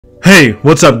Hey,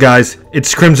 what's up guys?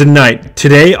 It's Crimson Knight.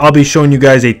 Today I'll be showing you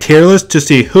guys a tier list to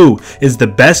see who is the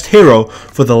best hero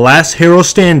for the last hero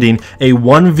standing, a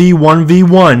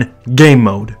 1v1v1 game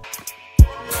mode.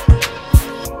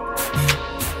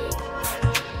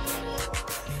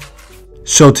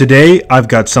 So today I've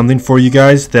got something for you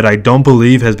guys that I don't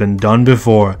believe has been done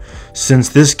before. Since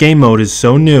this game mode is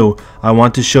so new, I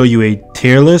want to show you a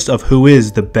tier list of who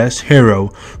is the best hero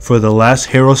for the last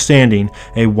hero standing,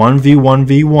 a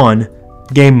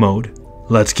 1v1v1 game mode.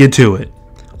 Let's get to it.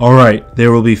 Alright,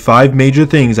 there will be 5 major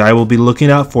things I will be looking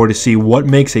out for to see what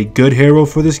makes a good hero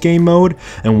for this game mode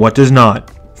and what does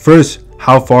not. First,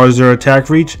 how far is their attack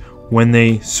reach when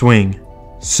they swing?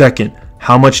 Second,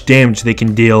 how much damage they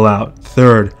can deal out.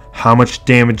 Third, how much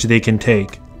damage they can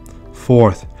take.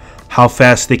 Fourth, how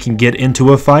fast they can get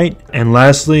into a fight. And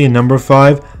lastly, in number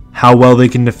 5, how well they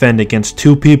can defend against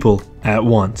 2 people at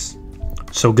once.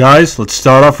 So guys, let's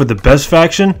start off with the best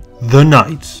faction, the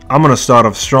Knights. I'm going to start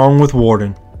off strong with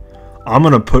Warden. I'm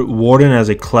going to put Warden as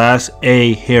a Class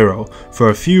A hero for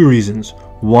a few reasons.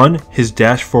 1, his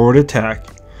dash forward attack.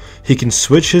 He can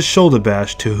switch his shoulder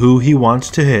bash to who he wants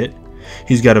to hit.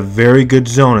 He's got a very good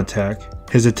zone attack.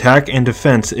 His attack and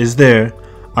defense is there.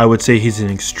 I would say he's an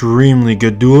extremely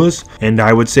good duelist, and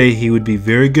I would say he would be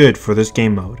very good for this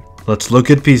game mode. Let's look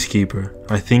at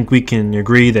Peacekeeper. I think we can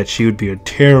agree that she would be a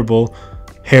terrible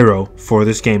hero for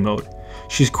this game mode.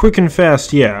 She's quick and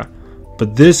fast, yeah,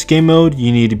 but this game mode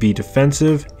you need to be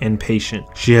defensive and patient.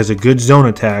 She has a good zone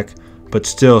attack, but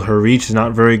still her reach is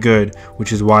not very good,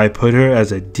 which is why I put her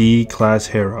as a D class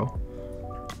hero.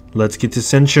 Let's get to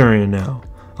Centurion now.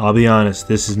 I'll be honest,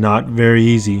 this is not very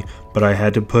easy, but I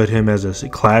had to put him as a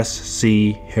Class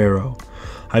C hero.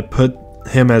 I put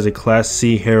him as a Class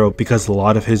C hero because a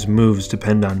lot of his moves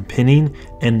depend on pinning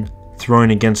and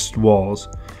throwing against walls.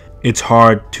 It's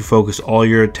hard to focus all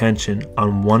your attention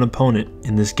on one opponent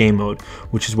in this game mode,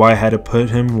 which is why I had to put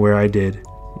him where I did.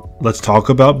 Let's talk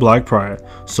about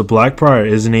Blackprior. So Blackprior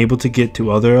isn't able to get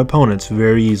to other opponents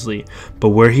very easily, but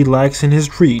where he lacks in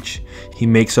his reach, he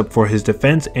makes up for his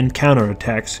defense and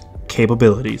counterattacks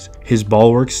capabilities. His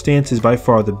bulwark stance is by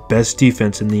far the best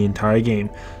defense in the entire game,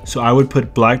 so I would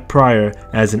put Blackprior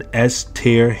as an S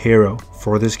tier hero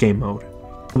for this game mode.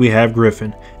 We have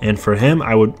Griffin, and for him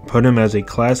I would put him as a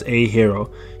Class A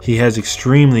hero. He has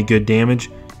extremely good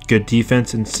damage, good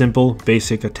defense, and simple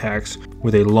basic attacks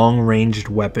with a long-ranged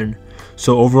weapon.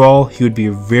 So overall, he would be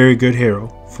a very good hero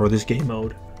for this game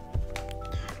mode.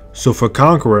 So for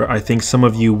Conqueror, I think some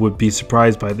of you would be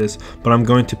surprised by this, but I'm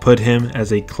going to put him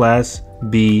as a Class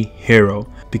B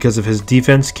hero because of his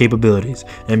defense capabilities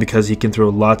and because he can throw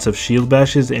lots of shield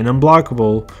bashes and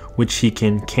unblockable, which he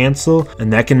can cancel,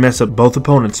 and that can mess up both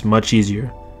opponents much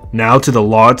easier. Now to the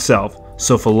Law itself.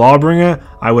 So for Lawbringer,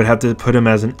 I would have to put him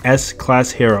as an S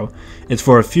class hero. It's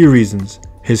for a few reasons: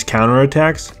 his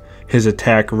counterattacks, his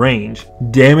attack range,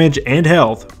 damage, and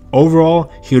health.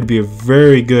 Overall, he would be a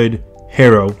very good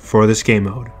hero for this game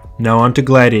mode. Now on to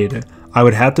Gladiator. I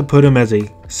would have to put him as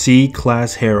a C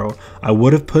class hero. I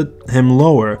would have put him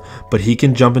lower, but he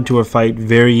can jump into a fight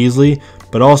very easily,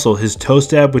 but also his toe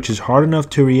stab, which is hard enough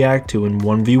to react to in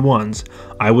 1v1s.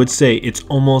 I would say it's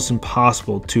almost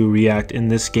impossible to react in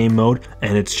this game mode,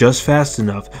 and it's just fast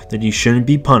enough that you shouldn't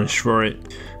be punished for it.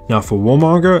 Now for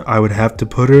Warmonger, I would have to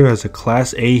put her as a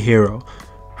Class A hero.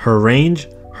 Her range,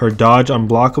 her dodge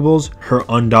unblockables, her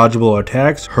undodgeable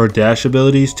attacks, her dash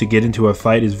abilities to get into a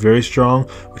fight is very strong,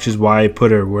 which is why I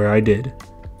put her where I did.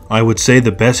 I would say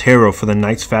the best hero for the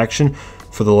Knights faction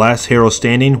for the last hero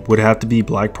standing would have to be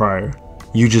Blackprior.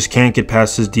 You just can't get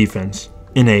past his defense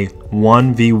in a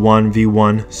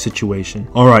 1v1v1 situation.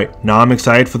 Alright, now I'm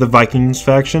excited for the Vikings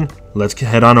faction. Let's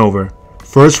head on over.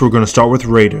 First, we're going to start with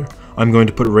Raider. I'm going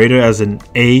to put Raider as an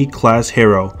A class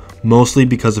hero, mostly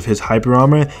because of his hyper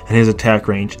armor and his attack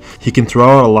range. He can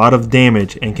throw out a lot of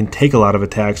damage and can take a lot of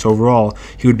attacks. Overall,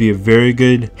 he would be a very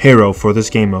good hero for this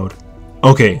game mode.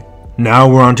 Okay, now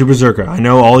we're on to Berserker. I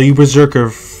know all you Berserker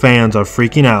fans are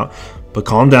freaking out, but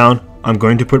calm down. I'm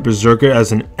going to put Berserker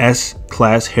as an S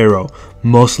class hero,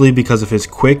 mostly because of his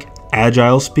quick,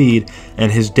 agile speed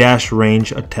and his dash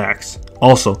range attacks.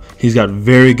 Also, he's got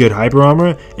very good hyper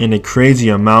armor and a crazy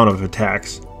amount of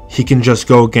attacks. He can just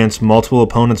go against multiple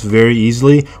opponents very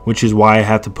easily, which is why I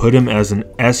have to put him as an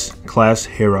S class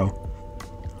hero.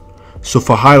 So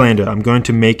for Highlander, I'm going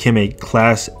to make him a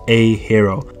Class A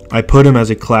hero. I put him as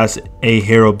a Class A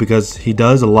hero because he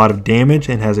does a lot of damage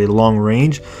and has a long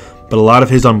range, but a lot of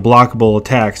his unblockable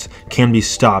attacks can be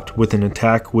stopped with an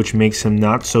attack, which makes him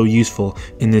not so useful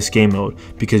in this game mode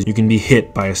because you can be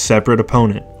hit by a separate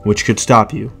opponent, which could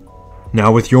stop you.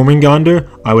 Now with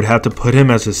Jormungandr, I would have to put him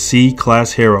as a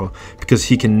C-class hero, because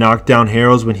he can knock down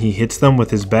heroes when he hits them with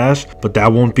his bash, but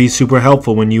that won't be super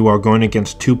helpful when you are going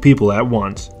against 2 people at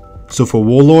once. So for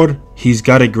Warlord, he's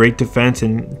got a great defense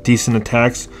and decent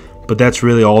attacks, but that's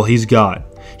really all he's got.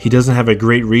 He doesn't have a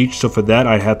great reach, so for that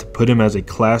I'd have to put him as a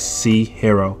class C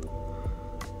hero.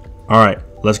 Alright,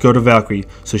 let's go to Valkyrie.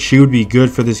 So she would be good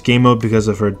for this game mode because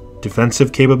of her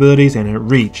defensive capabilities and her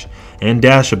reach and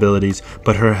dash abilities,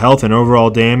 but her health and overall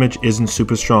damage isn't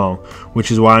super strong,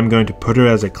 which is why I'm going to put her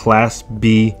as a class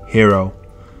B hero.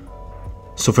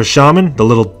 So for Shaman, the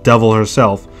little devil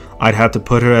herself, I'd have to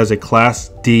put her as a class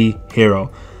D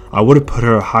hero. I would have put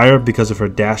her higher because of her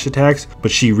dash attacks,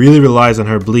 but she really relies on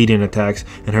her bleeding attacks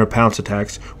and her pounce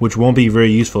attacks, which won't be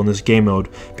very useful in this game mode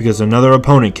because another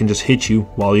opponent can just hit you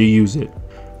while you use it.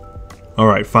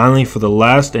 Alright, finally for the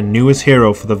last and newest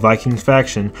hero for the Vikings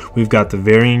faction, we've got the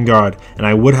Varying Guard, and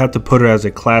I would have to put her as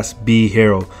a class B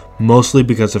hero, mostly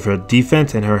because of her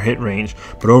defense and her hit range,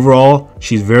 but overall,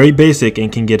 she's very basic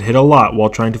and can get hit a lot while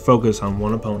trying to focus on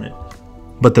one opponent.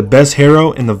 But the best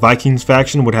hero in the Vikings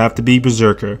faction would have to be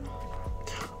Berserker.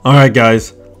 Alright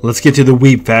guys, let's get to the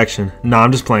Weep faction. Nah,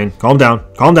 I'm just playing. Calm down,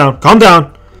 calm down, calm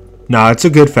down! Nah, it's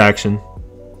a good faction.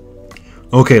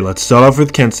 Okay, let's start off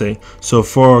with Kensei. So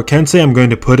for Kensei, I'm going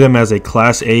to put him as a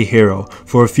class A hero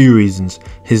for a few reasons.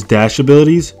 His dash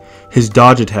abilities, his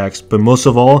dodge attacks, but most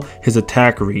of all, his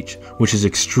attack reach, which is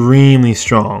extremely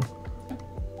strong.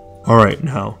 Alright,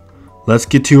 now, let's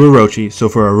get to Orochi. So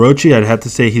for Orochi, I'd have to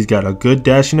say he's got a good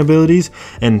dashing abilities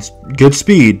and good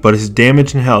speed, but his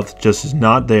damage and health just is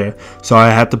not there, so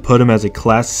I have to put him as a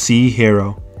class C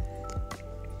hero.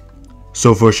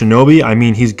 So for Shinobi, I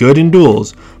mean he's good in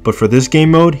duels, but for this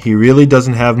game mode, he really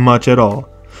doesn't have much at all.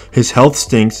 His health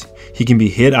stinks, he can be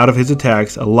hit out of his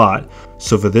attacks a lot,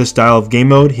 so for this style of game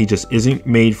mode, he just isn't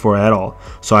made for at all,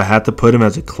 so I had to put him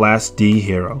as a class D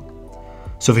hero.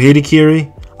 So for Hitokiri,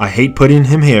 I hate putting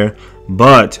him here,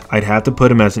 but I'd have to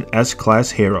put him as an S-class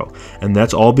hero, and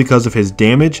that's all because of his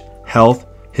damage, health,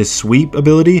 his sweep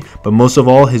ability, but most of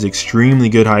all, his extremely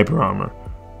good hyper armor.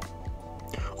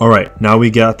 Alright, now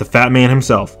we got the Fat Man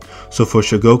himself. So for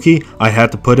Shogoki, I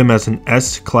had to put him as an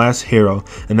S-class hero,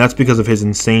 and that's because of his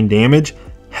insane damage,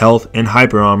 health, and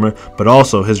hyper armor, but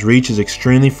also his reach is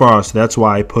extremely far, so that's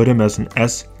why I put him as an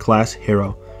S-class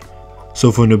hero.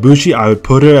 So for Nobushi, I would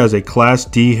put her as a class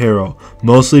D hero,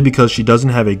 mostly because she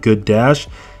doesn't have a good dash.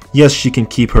 Yes, she can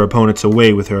keep her opponents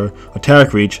away with her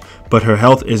attack reach, but her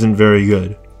health isn't very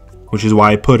good, which is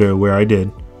why I put her where I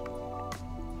did.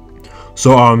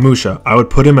 So Onimusha, I would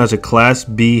put him as a class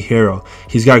B hero.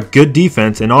 He's got good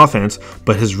defense and offense,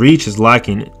 but his reach is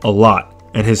lacking a lot,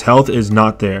 and his health is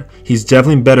not there. He's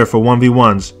definitely better for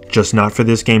 1v1s, just not for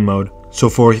this game mode. So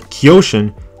for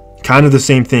Kyoshin, kind of the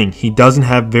same thing. He doesn't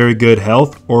have very good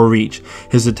health or reach.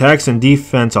 His attacks and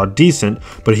defense are decent,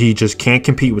 but he just can't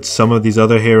compete with some of these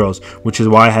other heroes, which is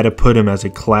why I had to put him as a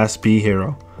class B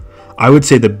hero. I would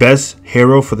say the best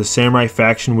hero for the Samurai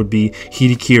faction would be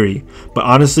Hitokiri, but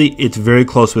honestly, it's very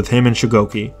close with him and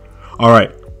Shogoki.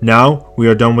 Alright, now we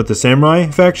are done with the Samurai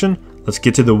faction, let's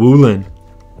get to the Wulin.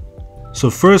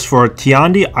 So first for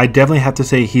Tiandi, I definitely have to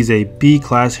say he's a B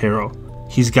class hero.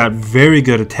 He's got very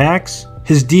good attacks,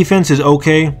 his defense is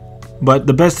okay, but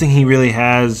the best thing he really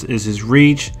has is his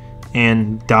reach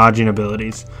and dodging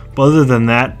abilities. But other than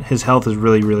that, his health is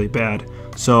really bad.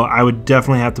 So I would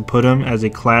definitely have to put him as a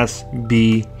class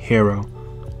B hero.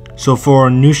 So for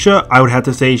Nusha, I would have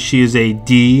to say she is a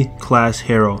D class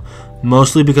hero,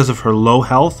 mostly because of her low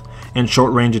health and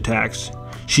short range attacks.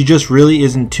 She just really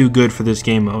isn't too good for this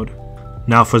game mode.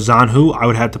 Now for Zanhu, I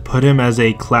would have to put him as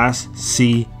a class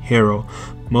C hero,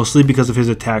 mostly because of his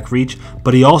attack reach,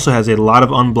 but he also has a lot of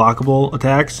unblockable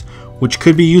attacks, which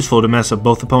could be useful to mess up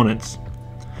both opponents.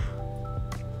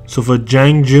 So for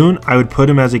Jang Jun, I would put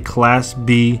him as a class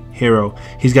B hero.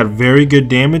 He's got very good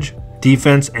damage,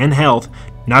 defense, and health,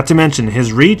 not to mention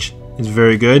his reach is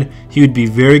very good. He would be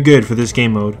very good for this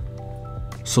game mode.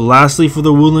 So lastly for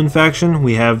the Wulin faction,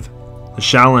 we have the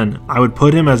Shaolin. I would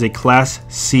put him as a class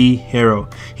C hero.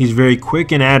 He's very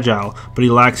quick and agile, but he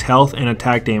lacks health and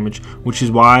attack damage, which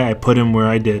is why I put him where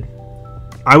I did.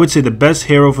 I would say the best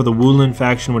hero for the Wulin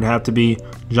faction would have to be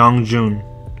Jang Jun.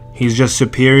 He's just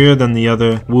superior than the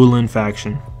other Wulin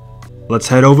faction. Let's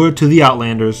head over to the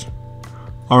Outlanders.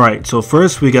 Alright, so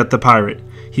first we got the Pirate.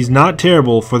 He's not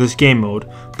terrible for this game mode,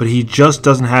 but he just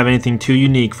doesn't have anything too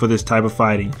unique for this type of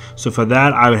fighting. So for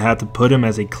that, I would have to put him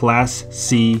as a class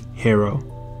C hero.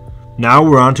 Now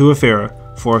we're on to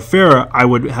Afera. For Pharah, I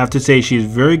would have to say she is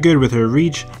very good with her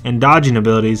reach and dodging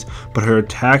abilities, but her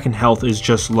attack and health is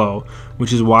just low,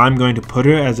 which is why I'm going to put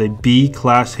her as a B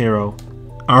class hero.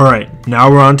 Alright, now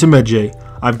we're on to Medjay.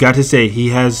 I've got to say he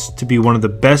has to be one of the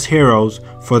best heroes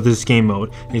for this game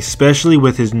mode, especially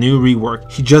with his new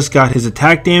rework. He just got his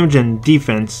attack damage and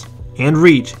defense and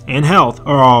reach and health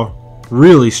are all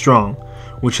really strong,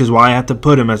 which is why I have to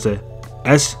put him as a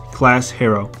S class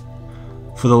hero.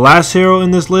 For the last hero in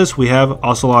this list we have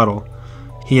Ocelotl.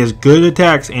 He has good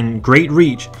attacks and great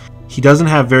reach. He doesn't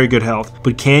have very good health,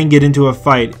 but can get into a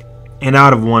fight and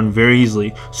out of one very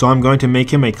easily, so I'm going to make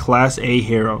him a class A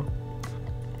hero.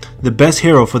 The best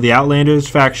hero for the Outlanders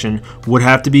faction would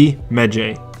have to be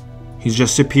Medjay. He's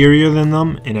just superior than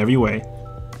them in every way.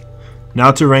 Now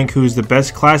to rank who's the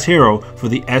best class hero for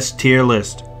the S tier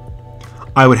list.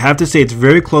 I would have to say it's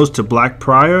very close to Black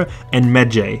Prior and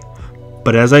Medjay,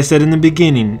 but as I said in the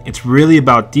beginning, it's really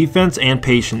about defense and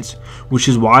patience, which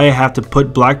is why I have to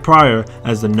put Black Prior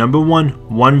as the number 1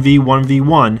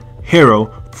 1v1v1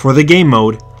 hero for the game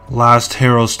mode Last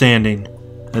Hero Standing.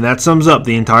 And that sums up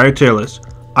the entire tier list.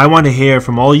 I want to hear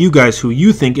from all you guys who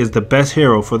you think is the best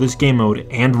hero for this game mode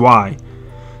and why.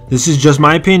 This is just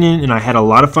my opinion and I had a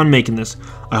lot of fun making this.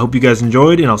 I hope you guys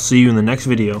enjoyed and I'll see you in the next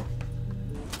video.